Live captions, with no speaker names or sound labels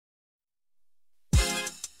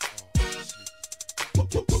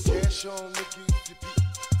Cash on, Nicky, you beat.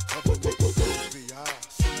 Other niggas be high.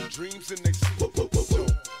 See dreams and they sleep. Don't fall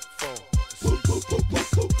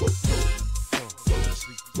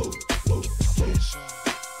asleep. Cash on.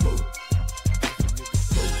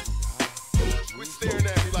 Quit staring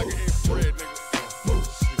at me like an infrared nigga.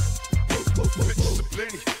 Bitches are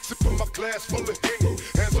plenty. Sipping my glass full of Henny.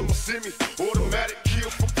 Hands on my semi. Automatic kill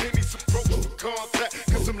for pennies. Approach for contact.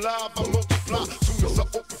 Cause I'm live, I multiply. Soon as I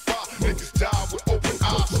open fire, niggas die with open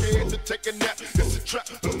eyes. Scared to take a nap. It's a trap.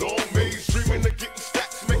 A long maze. Dreaming of getting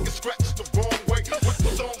stacks. Making scratch the wrong way. What the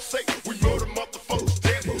song say? We murder motherfuckers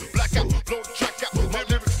daily. Black out, blow the track out. My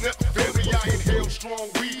lyrics never fail me. I inhale strong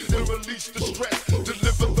weed and release the stress.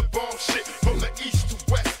 Deliver the bomb shit from the east to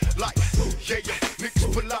west. Like, yeah, niggas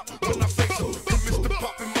pull out when I say so. Commits to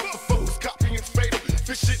popping motherfuckers, copying fatal.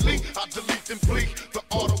 Efficiently, I delete and flee. The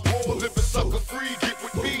art of war, living sucker free. Get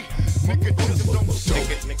with me, nigga, just don't go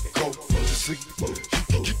to sleep. You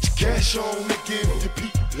can get your cash on, nigga, if you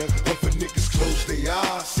peep. Other niggas close their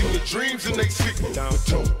eyes, see your dreams and they sleep. But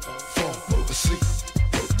don't fall asleep.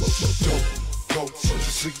 Don't go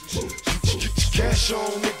to sleep. You can get your cash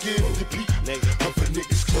on, nigga, if you peep. Other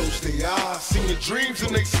niggas close their eyes, see your dreams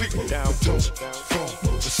and they sleep. But don't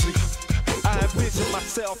fall asleep. I envision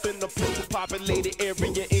myself in the pistol populated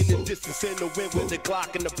area in the distance in the wind with the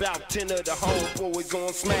Glock and about 10 of the homeboys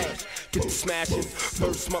on smash. Get the smashing,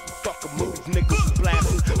 first motherfucker move, niggas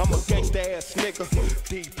blasting. I'm a gangsta ass nigga.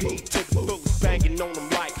 DP to the fullest, banging on them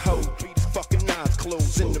like hoe. Beat his fucking eyes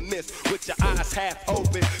closed in the mist with your eyes half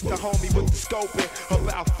open. The homie with the scoping,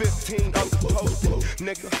 about 15 others posted.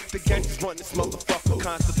 Nigga, the gangsters run this motherfucker,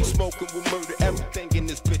 constantly smoking. We'll murder everything in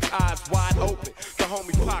this bitch, eyes wide open. The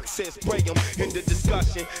homie Pac says spray him in the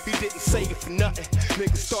discussion. He didn't say it for nothing.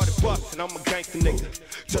 Nigga started busting. I'm a gangster nigga.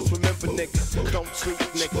 Just remember, nigga, don't sleep,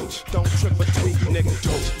 nigga. Don't trip or tweak, nigga.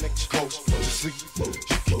 Don't go to sleep.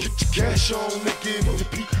 You can get your cash on, nigga, if you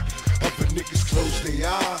peep. Other niggas close their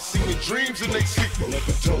eyes, see your dreams and they sleep.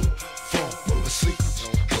 Nigga, don't fall asleep.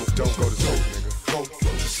 Don't go to sleep, nigga. Go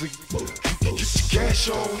to sleep. You can get your cash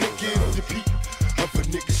on, nigga, if you peep. Other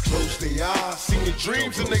niggas close their eyes, see your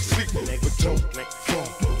dreams and they sleep. But don't fall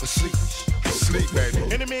asleep. Sleep,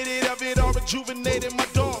 baby. In a minute of it all rejuvenated my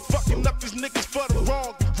dog. Fucking up these niggas for the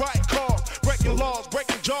wrong, right cause. Breaking laws,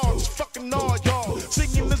 breaking jaws, fucking all y'all.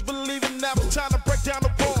 Singing is believing, now it's time to break down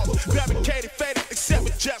the walls. Fabricated, faded, except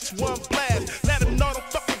with just one blast. Let them know don't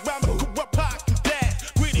fuck around with corrupt Pac and Dad.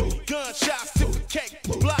 Greedy gunshots, typicate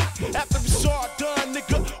the block. After it's all done,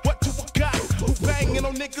 nigga, what do I got? Who banging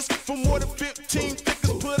on niggas for more than 15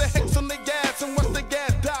 figures? Put a hex on their ass and watch their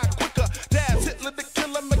ass die quicker. Dad's Hitler the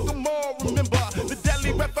killer, make them all remember. The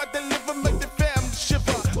deadly rap I deliver, make the family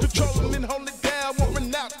shiver. Controlling and holding down,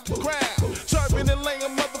 warring out the crowd. Serving and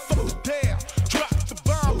laying motherfuckers down. Drop the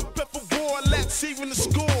bomb, prepare for war, let's even the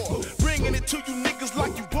score. Bringing it to you niggas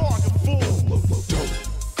like you bargained for. Don't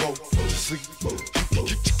go to sleep. You can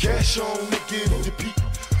get your cash on, nigga, if you peep.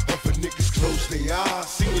 Other niggas close their eyes,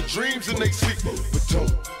 see your dreams and they sleep. But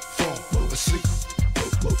don't fall asleep.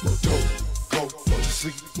 Don't go to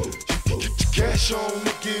sleep. You can get your cash on,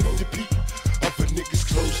 nigga, if you peep. Other niggas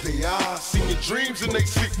close their eyes, see your dreams and they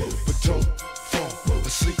sleep. But don't fall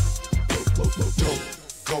asleep. Don't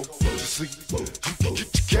go to sleep. You can get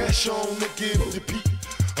your cash on, nigga, if you peep.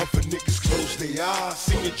 Other niggas close their eyes,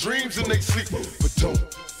 see your dreams and they sleep. But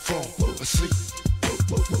don't fall asleep.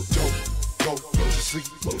 Don't go to sleep.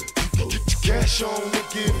 You can get your cash on,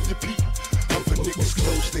 nigga, if you peep. Other niggas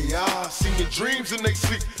close their eyes, see your dreams and they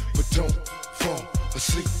sleep. But don't fall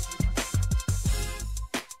asleep.